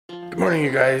Good morning,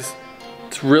 you guys.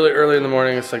 It's really early in the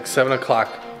morning. It's like 7 o'clock,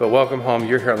 but welcome home.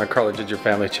 You're here on the Carl and Jinger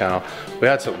family channel. We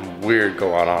had something weird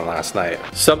going on last night.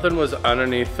 Something was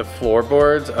underneath the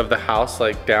floorboards of the house,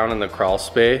 like down in the crawl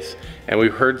space, and we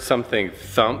heard something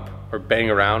thump or bang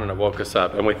around and it woke us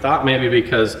up. And we thought maybe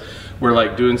because we're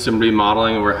like doing some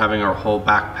remodeling and we're having our whole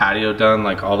back patio done,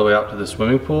 like all the way out to the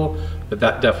swimming pool, but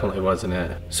that definitely wasn't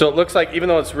it. So it looks like even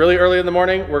though it's really early in the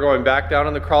morning, we're going back down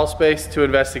in the crawl space to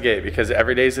investigate, because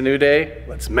every day's a new day.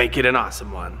 Let's make it an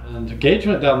awesome one. And Gage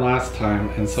went down last time,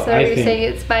 and so I you're think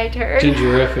saying it's my turn?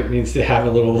 Jingerrific needs to have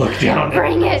a little look down.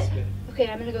 Bring it! Okay,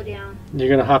 I'm gonna go down. You're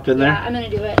gonna hop in there? Yeah, I'm gonna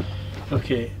do it.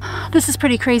 Okay. This is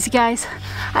pretty crazy, guys.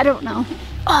 I don't know.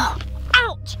 Oh,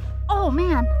 ouch! Oh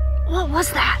man, what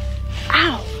was that?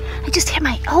 Ow, I just hit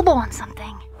my elbow on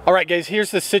something. All right, guys,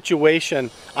 here's the situation.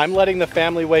 I'm letting the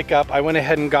family wake up. I went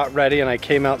ahead and got ready and I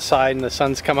came outside and the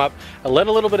sun's come up. I let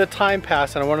a little bit of time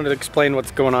pass and I wanted to explain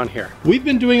what's going on here. We've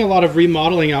been doing a lot of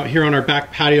remodeling out here on our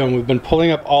back patio, and we've been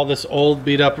pulling up all this old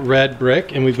beat up red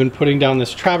brick, and we've been putting down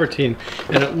this travertine,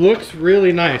 and it looks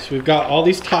really nice. We've got all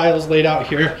these tiles laid out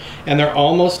here and they're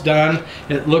almost done.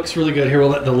 It looks really good. Here, we'll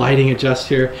let the lighting adjust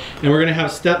here. And we're gonna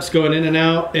have steps going in and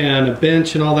out and a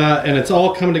bench and all that, and it's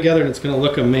all coming together and it's gonna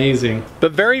look amazing.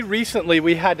 But very recently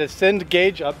we had to send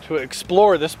Gage up to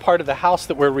explore this part of the house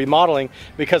that we're remodeling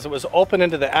because it was open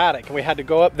into the attic, and we had to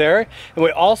go up there, and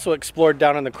we also explored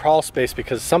down in the crawl space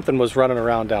because something was running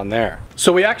around down there.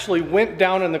 So we actually went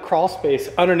down in the crawl space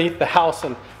underneath the house,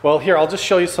 and well, here, I'll just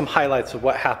show you some highlights of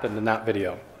what happened in that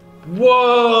video.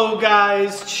 Whoa,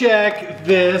 guys, check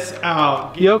this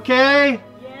out. You okay?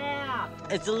 Yeah.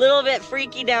 It's a little bit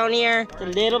freaky down here. It's a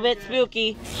little bit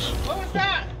spooky. What was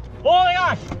that? Oh my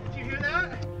gosh. Did you hear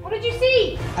that? What did you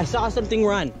see? I saw something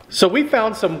run. So we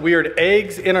found some weird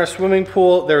eggs in our swimming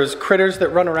pool. There's critters that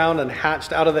run around and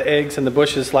hatched out of the eggs in the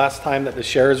bushes last time that the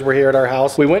sharers were here at our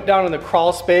house. We went down in the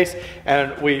crawl space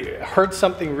and we heard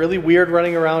something really weird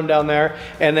running around down there,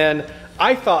 and then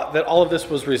I thought that all of this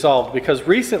was resolved because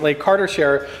recently Carter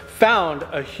Sharer found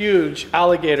a huge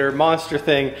alligator monster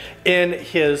thing in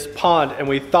his pond, and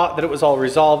we thought that it was all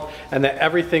resolved and that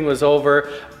everything was over,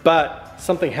 but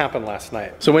something happened last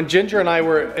night. So when Ginger and I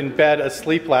were in bed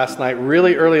asleep last night,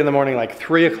 really early in the morning, like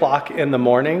 3 o'clock in the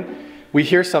morning, we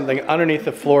hear something underneath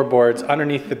the floorboards,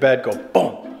 underneath the bed go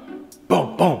boom,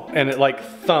 boom, boom, and it like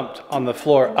thumped on the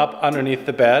floor up underneath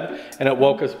the bed, and it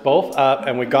woke us both up,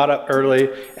 and we got up early,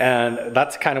 and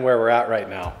that's kind of where we're at right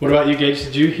now. What about you, Gage?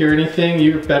 Did you hear anything?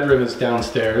 Your bedroom is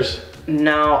downstairs.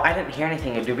 No, I didn't hear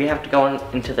anything. Do we have to go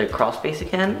into the crawl space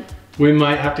again? We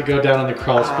might have to go down in the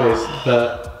crawl space,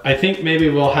 but I think maybe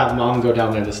we'll have Mom go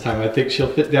down there this time. I think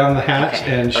she'll fit down the hatch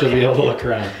and she'll be able to look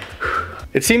around.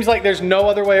 It seems like there's no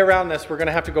other way around this. We're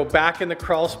gonna have to go back in the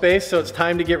crawl space, so it's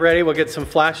time to get ready. We'll get some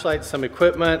flashlights, some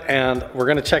equipment, and we're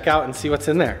gonna check out and see what's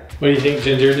in there. What do you think,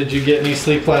 Ginger? Did you get any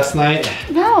sleep last night?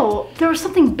 No, there was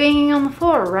something banging on the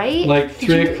floor, right? Like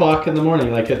 3 o'clock in the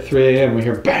morning, like at 3 a.m. we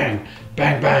hear bang,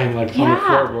 bang, bang, like on the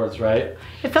floorboards, right?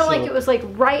 It felt like it was like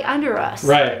right under us.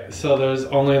 Right, so there's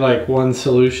only like one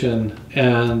solution,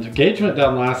 and Gage went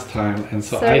down last time, and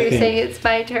so I you're think saying it's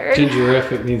my turn?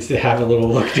 Jingerrific needs to have a little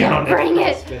look down. Bring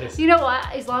it! You know what?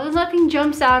 As long as nothing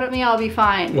jumps out at me, I'll be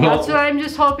fine. Well, that's what I'm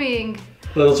just hoping.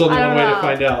 There's only one way to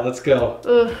find out. Let's go.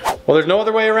 Ugh. Well, there's no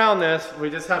other way around this. We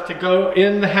just have to go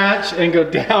in the hatch and go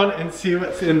down and see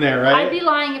what's in there, right? I'd be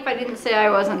lying if I didn't say I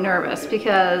wasn't nervous,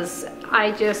 because I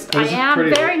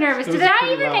am very nervous. Did that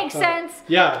even make sense?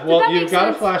 Yeah, well, you've got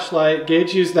a flashlight.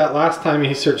 Gage used that last time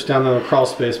he searched down in the crawl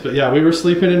space, but yeah, we were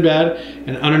sleeping in bed,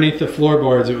 and underneath the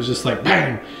floorboards, it was just like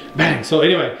bang, bang. So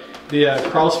anyway, the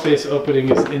crawl space opening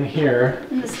is in here.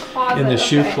 In this closet. In the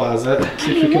shoe closet.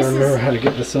 See if we can remember how to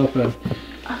get this open.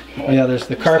 Okay. Oh yeah, there's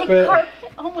the carpet.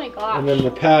 Oh my god. And then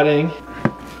the padding.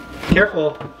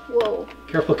 Careful. Whoa.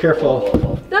 Careful, careful.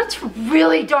 Whoa. That's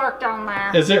really dark down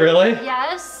there. Is it really?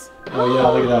 Yes. Oh yeah,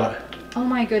 look at that. Oh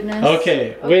my goodness.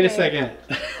 Okay, wait a second.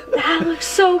 That looks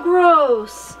so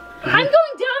gross. I'm going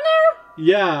down there?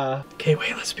 Yeah. Okay,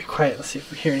 wait, let's be quiet. Let's see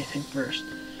if we hear anything first.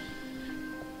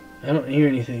 I don't hear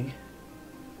anything.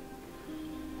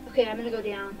 Okay, I'm gonna go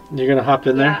down. You're gonna hop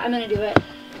in there? Yeah, I'm gonna do it.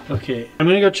 Okay, I'm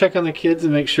gonna go check on the kids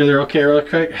and make sure they're okay real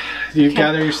quick. Do you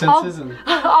gather your senses?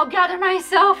 I'll gather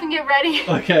myself and get ready.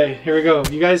 Okay, here we go.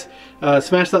 You guys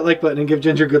smash that like button and give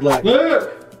Ginger good luck.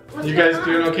 Look! You guys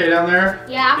doing okay down there?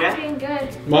 Yeah, we're doing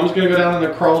good. Mom's gonna go down in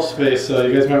the crawl space, so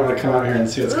you guys might want to come out here and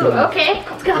see what's going on. Okay,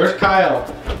 let's go. Where's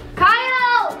Kyle?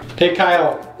 Kyle! Hey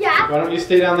Kyle. Yeah? Why don't you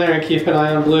stay down there and keep an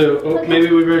eye on Blue? Oh, okay.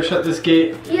 Maybe we better shut this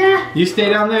gate. Yeah. You stay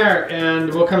down there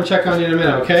and we'll come check on you in a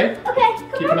minute, okay?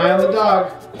 Okay. Keep an eye on the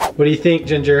dog. What do you think,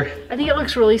 Ginger? I think it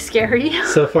looks really scary.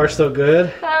 So far, so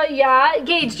good? Yeah.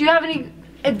 Gage, do you have any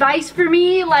advice for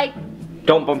me? Like,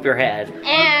 Don't bump your head.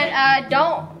 And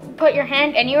don't put your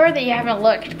hand anywhere that you haven't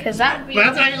looked, because that would be...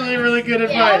 That's actually really good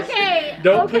advice. okay.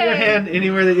 Don't put your hand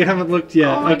anywhere that you haven't looked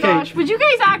yet. Oh my okay. gosh, would you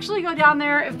guys actually go down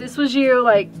there if this was you?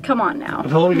 Like, come on now.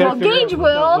 Well, we gotta figure Gage out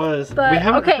what that will, was. but we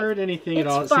haven't okay. heard anything at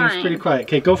It's all. It fine. seems pretty quiet.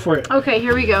 Okay, go for it. Okay,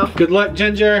 here we go. Good luck,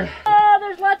 Ginger. Oh,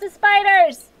 there's lots of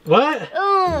spiders. What?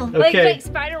 Oh, Okay. like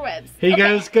spider webs. Here you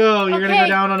guys go. You're gonna go Okay.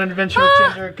 down on an adventure with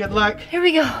Ginger. Good luck. Here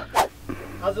we go.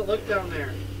 How's it look down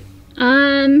there?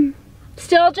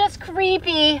 Still just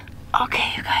creepy.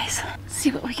 Okay, you guys, let's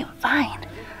see what we can find.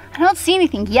 I don't see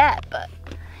anything yet, but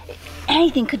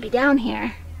anything could be down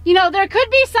here. You know, there could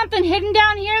be something hidden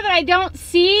down here that I don't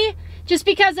see, just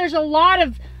because there's a lot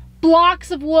of blocks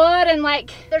of wood and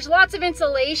like, there's lots of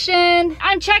insulation.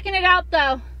 I'm checking it out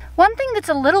though. One thing that's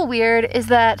a little weird is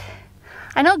that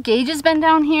I know Gage has been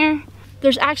down here.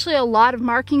 There's actually a lot of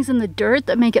markings in the dirt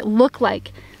that make it look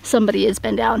like somebody has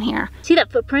been down here. See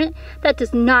that footprint? That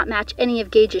does not match any of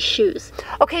Gage's shoes.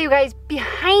 Okay, you guys,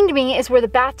 behind me is where the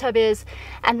bathtub is,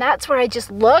 and that's where I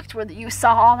just looked, where you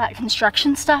saw all that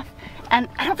construction stuff. And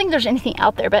I don't think there's anything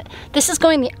out there, but this is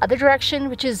going the other direction,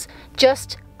 which is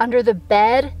just under the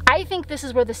bed. I think this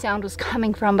is where the sound was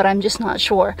coming from, but I'm just not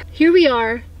sure. Here we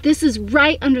are. This is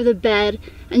right under the bed,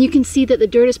 and you can see that the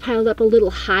dirt is piled up a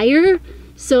little higher.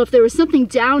 So if there was something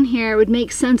down here, it would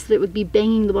make sense that it would be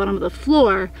banging the bottom of the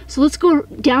floor. So let's go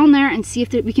down there and see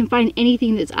if we can find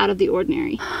anything that's out of the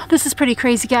ordinary. This is pretty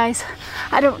crazy, guys.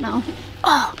 I don't know.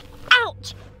 Oh,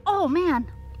 ouch. Oh man,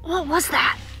 what was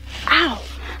that? Ow,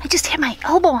 I just hit my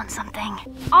elbow on something.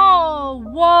 Oh,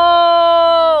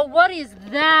 whoa, what is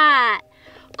that?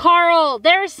 Carl,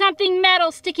 there's something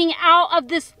metal sticking out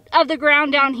of the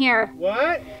ground down here.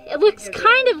 What? It looks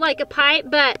kind of like a pipe,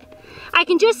 but I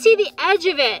can just see the edge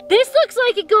of it. This looks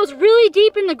like it goes really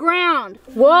deep in the ground.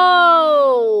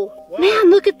 Whoa. Man,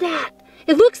 look at that.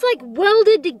 It looks like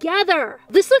welded together.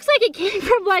 This looks like it came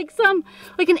from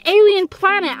like an alien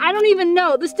planet. I don't even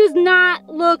know. This does not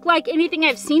look like anything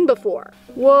I've seen before.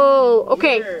 Whoa,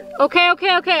 okay. Weird. Okay.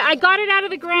 I got it out of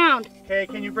the ground. Okay,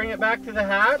 can you bring it back to the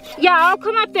hatch? Yeah, I'll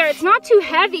come up there. It's not too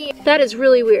heavy. That is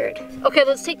really weird. Okay,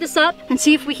 let's take this up and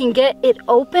see if we can get it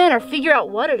open or figure out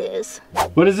what it is.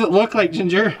 What does it look like,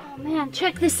 Ginger? Oh man,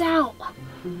 check this out.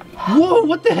 Whoa,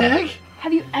 what the heck?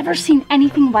 Have you ever seen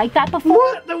anything like that before?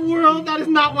 What in the world? That is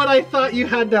not what I thought you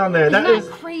had down there. Isn't That is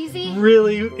crazy?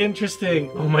 really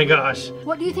interesting. Oh my gosh.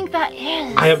 What do you think that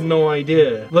is? I have no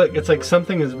idea. Look, it's like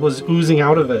something was oozing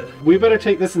out of it. We better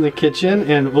take this in the kitchen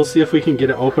and we'll see if we can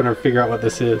get it open or figure out what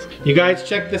this is. You guys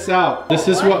check this out. This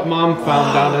is what Mom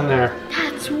found down in there.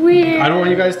 That's weird. I don't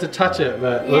want you guys to touch it,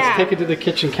 but let's take it to the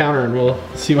kitchen counter and we'll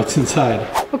see what's inside.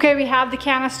 Okay, we have the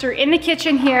canister in the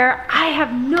kitchen here. I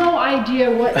have no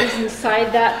idea what is inside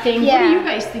that thing. What do you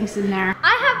guys think's in there?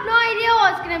 I have no idea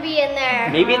what's gonna be in there.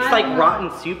 Maybe it's like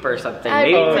rotten soup or something.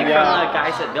 Maybe it's like from the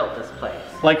guys that built this place.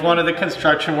 Like one of the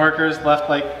construction workers left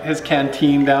like his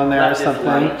canteen down there Left or his something.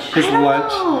 lunch. His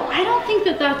lunch. No, I don't think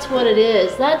that that's what it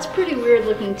is. That's pretty weird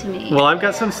looking to me. Well, I've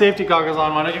got some safety goggles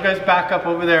on. Why don't you guys back up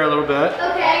over there a little bit?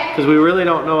 Okay. Because we really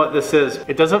don't know what this is.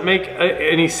 It doesn't make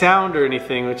any sound or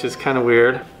anything, which is kind of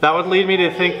weird. That would lead me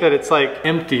to think that it's like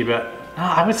empty, but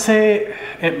I would say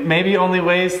it maybe only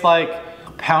weighs like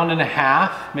 1.5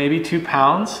 pounds, maybe 2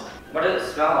 pounds. What does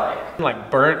it smell like?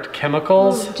 Like burnt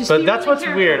chemicals. Just But be that's really what's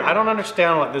careful. weird. I don't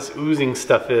understand what this oozing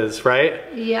stuff is, right?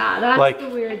 Yeah, that's Like- the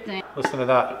weird thing. Listen to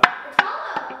that.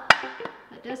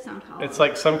 That does sound hollow. It's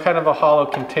like some kind of a hollow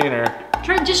container.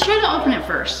 Just try to open it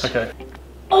first. Okay.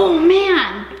 Oh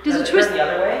man, does it twist? Turn the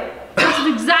other way? That's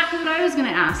exactly what I was gonna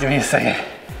ask. Give me a second.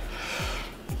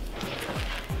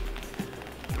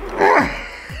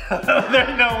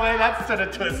 There's no way that's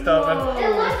gonna twist open. It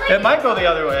looks like It might go the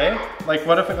other way. Like,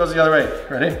 what if it goes the other way?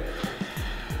 Ready?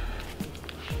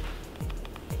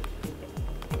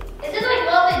 is it like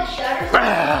welded shut or something?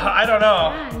 I don't know.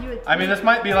 Man, you would I mean, this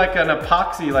might be like an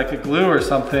epoxy, like a glue or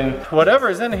something. Whatever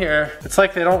is in here, it's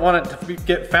like they don't want it to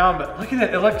get found, but look at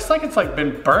it. It looks like it's like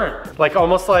been burnt. Like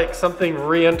almost like something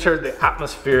re-entered the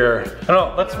atmosphere. I don't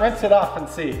know, let's rinse it off and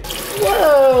see.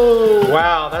 Whoa!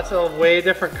 Wow, that's a way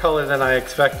different color than I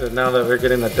expected now that we're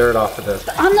getting the dirt off of this.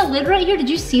 On the lid right here, did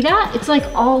you see that? It's like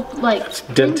all like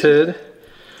Dented.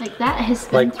 Like that has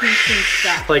been through some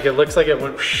stuff. Like it looks like it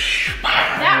went.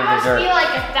 That must be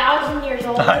like 1,000 years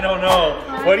old. I don't know.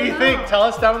 What do you think? Tell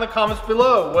us down in the comments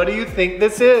below. What do you think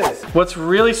this is? What's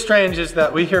really strange is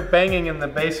that we hear banging in the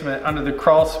basement under the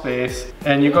crawl space,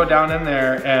 and you go down in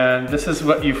there and this is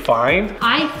what you find.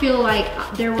 I feel like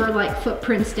there were like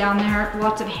footprints down there,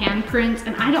 lots of handprints,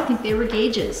 and I don't think they were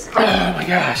gauges. Oh my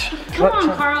gosh. Come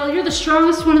on, Carl, you're the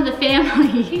strongest one of the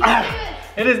family.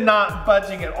 It is not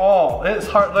budging at all. It's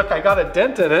hard. Look, I got a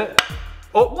dent in it.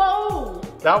 Oh. Whoa.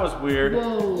 That was weird.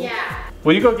 Whoa. Yeah.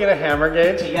 Will you go get a hammer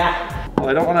gauge? Yeah. Well,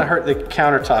 I don't want to hurt the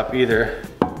countertop either.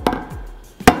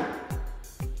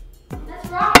 That's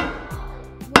wrong.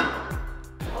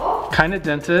 Kind of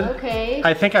dented. Okay.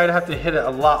 I think I'd have to hit it a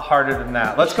lot harder than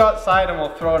that. Let's go outside and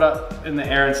we'll throw it up in the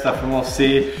air and stuff and we'll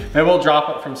see. Maybe we'll drop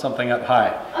it from something up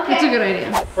high. Okay. That's a good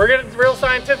idea. We're getting real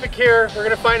scientific here. We're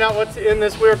gonna find out what's in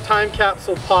this weird time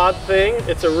capsule pod thing.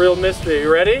 It's a real mystery.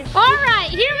 You ready? All right,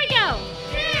 here we go.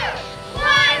 2, 1,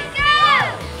 go!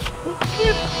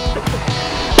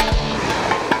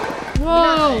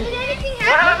 Whoa. Did anything What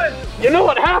happen? happened? You know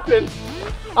what happened?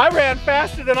 I ran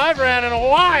faster than I've ran in a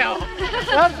while.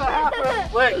 That's what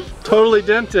happened. Look, totally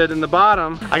dented in the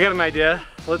bottom. I got an idea.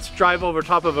 Let's drive over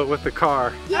top of it with the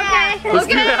car. Yeah. Let's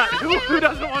do that. Who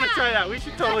doesn't want to try that? We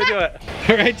should totally do it.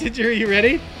 All right, Ginger, are you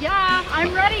ready? Yeah,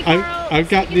 I'm ready, Carl. I've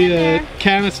got the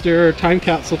canister or time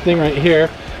capsule thing right here.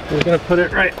 We're gonna put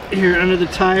it right here under the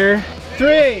tire.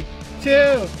 3,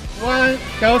 2, 1,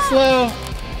 go slow.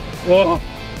 Whoa,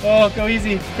 oh, go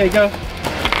easy. Okay, go.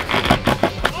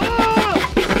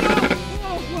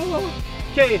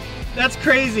 Okay, that's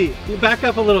crazy. You back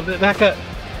up a little bit, back up.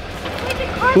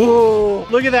 Whoa,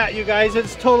 look at that, you guys.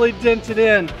 It's totally dented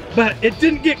in, but it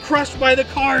didn't get crushed by the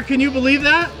car. Can you believe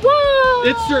that? Whoa.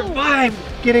 It survived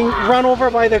getting run over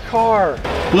by the car.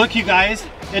 Look, you guys,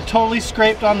 it totally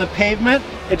scraped on the pavement.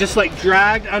 It just like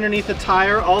dragged underneath the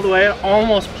tire all the way. It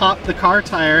almost popped the car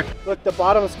tire. Look, the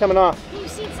bottom is coming off. Can you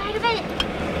see inside of it?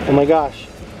 Oh my gosh.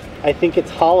 I think it's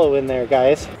hollow in there,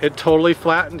 guys. It totally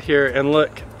flattened here, and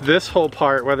look, this whole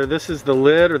part, whether this is the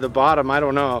lid or the bottom, I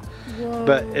don't know. Whoa.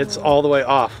 But it's all the way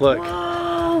off, look.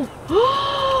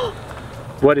 Whoa.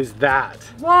 What is that?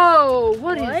 Whoa,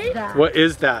 what is that? What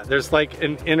is that? There's like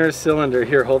an inner cylinder.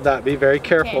 Here, hold that, be very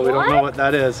careful. We don't know what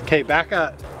that is. Okay, back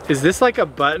up. Is this like a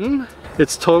button?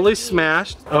 It's totally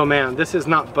smashed. Oh man, this is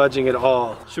not budging at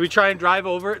all. Should we try and drive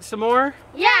over it some more?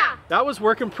 Yeah. That was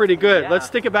working pretty good. Yeah. Let's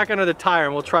stick it back under the tire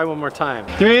and we'll try one more time.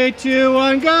 3, 2,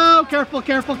 1, go! Careful,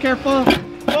 careful, careful.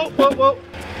 Whoa, whoa, whoa.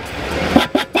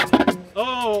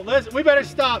 Oh, we better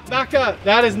stop, back up.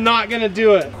 That is not gonna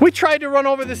do it. We tried to run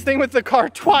over this thing with the car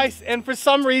twice and for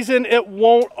some reason it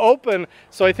won't open.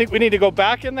 So I think we need to go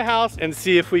back in the house and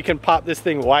see if we can pop this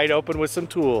thing wide open with some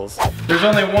tools. There's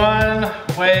only one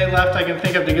way left I can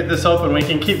think of to get this open. We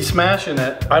can keep smashing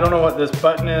it. I don't know what this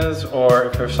button is or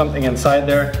if there's something inside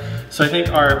there. So I think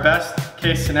our best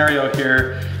case scenario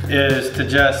here is to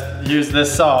just use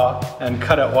this saw and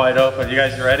cut it wide open. You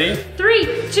guys ready? 3,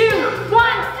 2, 1,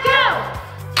 go!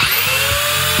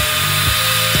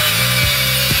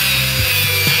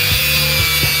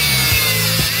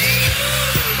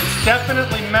 It's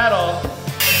definitely metal.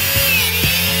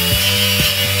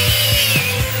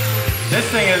 This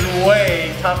thing is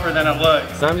way tougher than it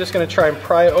looks. So I'm just gonna try and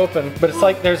pry it open, but it's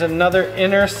like there's another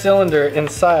inner cylinder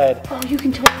inside. Oh, you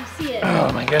can totally see it. Oh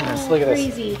my goodness, look at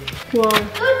this. Crazy. Whoa.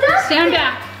 Stand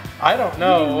back. I don't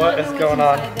know what is going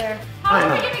on. How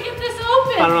are we gonna get this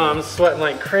open? I don't know, I'm sweating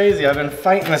like crazy. I've been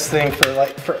fighting this thing for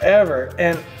like forever.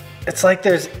 And it's like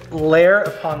there's layer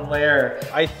upon layer.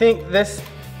 I think this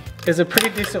is a pretty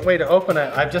decent way to open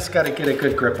it. I've just gotta get a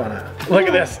good grip on it. Look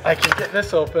at this, I can get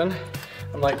this open.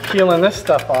 I'm like peeling this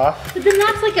stuff off. But then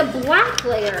that's like a black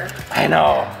layer. I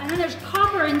know. And then there's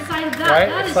copper inside of that. Right?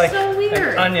 That it's is like so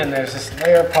weird. an onion. There's this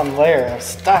layer upon layer of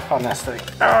stuff on this thing.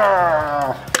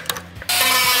 Oh.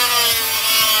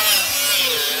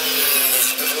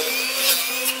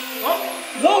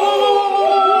 Whoa, whoa, whoa,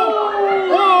 whoa, whoa,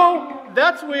 whoa, whoa.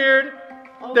 That's weird.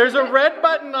 Okay. There's a red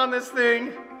button on this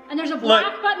thing. And there's a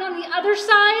black button on the other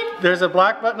side? There's a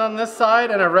black button on this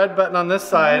side and a red button on this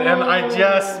side. And I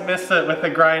just missed it with the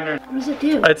grinder. What does it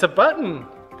do? It's a button.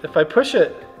 If I push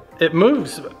it, it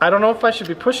moves. I don't know if I should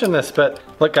be pushing this, but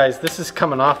look guys, this is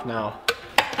coming off now.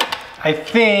 I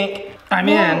think I'm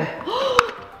in.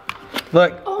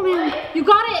 Look. Oh man, you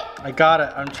got it. I got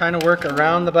it. I'm trying to work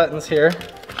around the buttons here.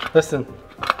 Listen.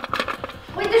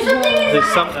 Wait, there's something inside.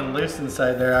 There's something loose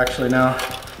inside there actually now.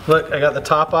 Look, I got the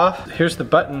top off. Here's the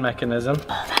button mechanism.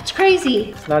 Oh, that's crazy.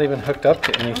 It's not even hooked up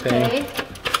to anything. Okay.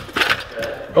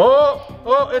 Oh,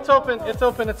 oh, it's open, it's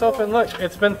open, it's open. Look,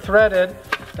 it's been threaded.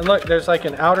 And look, there's like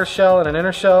an outer shell and an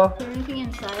inner shell. Is there anything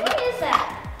inside? What is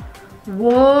that?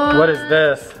 What? What is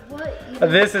this? What?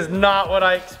 This is not what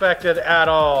I expected at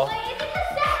all.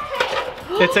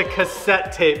 It's a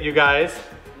cassette tape, you guys.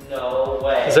 No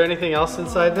way. Is there anything else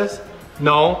inside this?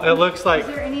 No, it looks like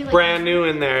brand new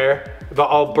in there, but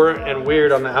all burnt and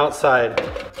weird on the outside.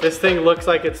 This thing looks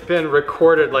like it's been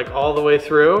recorded like all the way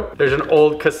through. There's an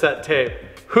old cassette tape.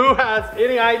 Who has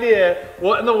any idea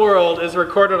what in the world is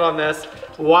recorded on this?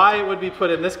 Why it would be put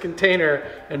in this container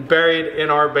and buried in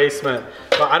our basement?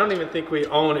 But I don't even think we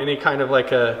own any kind of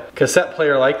like a cassette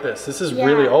player like this. This is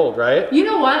really old, right? You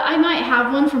know what? I might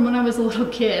have one from when I was a little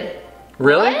kid.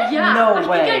 Really? Yeah. No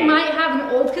way. I think I might have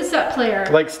an old cassette player.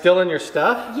 Like still in your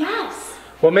stuff? Yes.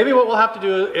 Well, maybe what we'll have to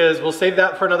do is we'll save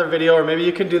that for another video, or maybe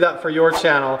you can do that for your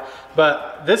channel.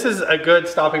 But this is a good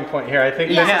stopping point here. I think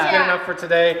this is good enough for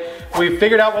today. We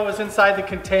figured out what was inside the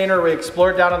container. We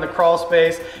explored down in the crawl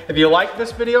space. If you like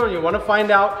this video and you want to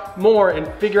find out more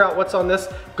and figure out what's on this,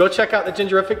 go check out the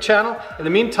Jingerrific channel. In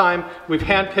the meantime, we've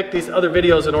handpicked these other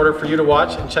videos in order for you to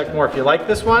watch and check more. If you like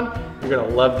this one, you're gonna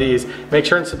love these. Make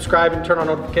sure and subscribe and turn on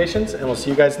notifications, and we'll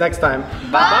see you guys next time.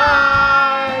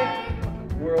 Bye!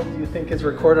 What world do you think is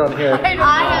recorded on here? I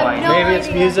have no Maybe it's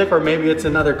idea. music, or maybe it's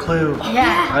another clue.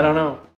 Yeah. I don't know.